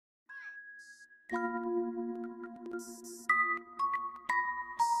I'm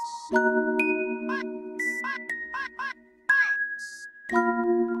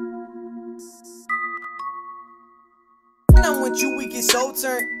with you, we get so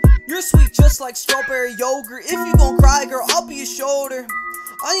turned. You're sweet just like strawberry yogurt. If you gon' cry, girl, I'll be your shoulder.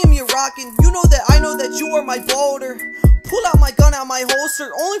 I am your rockin', you know that I know that you are my boulder. Pull out my gun out my holster,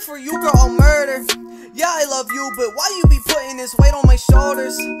 only for you, girl, I'll murder. Yeah, I love you, but why you be putting this weight on my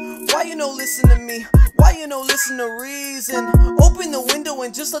shoulders? Why you no listen to me? Why you no listen to reason? Open the window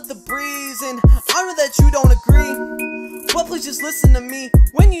and just let the breeze in. I know that you don't agree, but please just listen to me.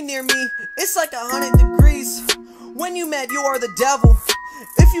 When you near me, it's like 100 degrees. When you mad, you are the devil.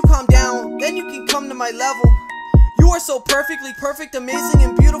 If you calm down, then you can come to my level. You are so perfectly perfect, amazing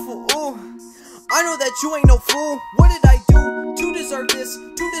and beautiful. Ooh, I know that you ain't no fool. What did I do to deserve this,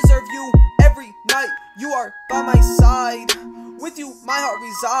 to deserve you? Every night you are by my side. With you my heart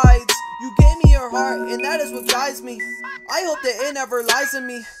resides. You gave me your heart and that is what guides me. I hope that it never lies in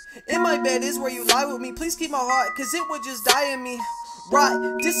me. In my bed is where you lie with me. Please keep my heart, cause it would just die in me.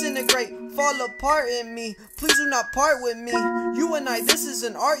 Rot, disintegrate, fall apart in me. Please do not part with me. You and I, this is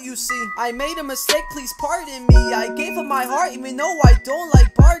an art, you see. I made a mistake, please pardon me. I gave up my heart even though I don't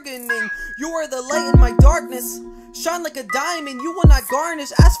like bargaining. You are the light in my darkness. Shine like a diamond, you will not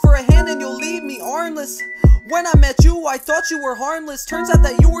garnish. Ask for a hand and you'll leave me armless. When I met you, I thought you were harmless. Turns out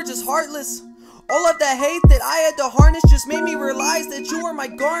that you were just heartless. All of that hate that I had to harness just made me realize that you were my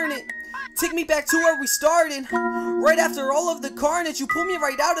garnet. Take me back to where we started. Right after all of the carnage, you pulled me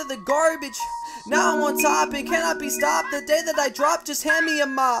right out of the garbage. Now I'm on top and cannot be stopped. The day that I drop, just hand me a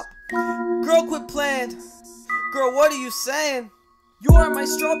mop. Girl, quit playing. Girl, what are you saying? You are my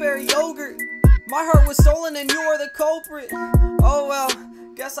strawberry yogurt. My heart was stolen and you are the culprit. Oh well,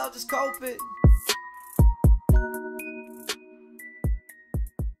 guess I'll just cope it.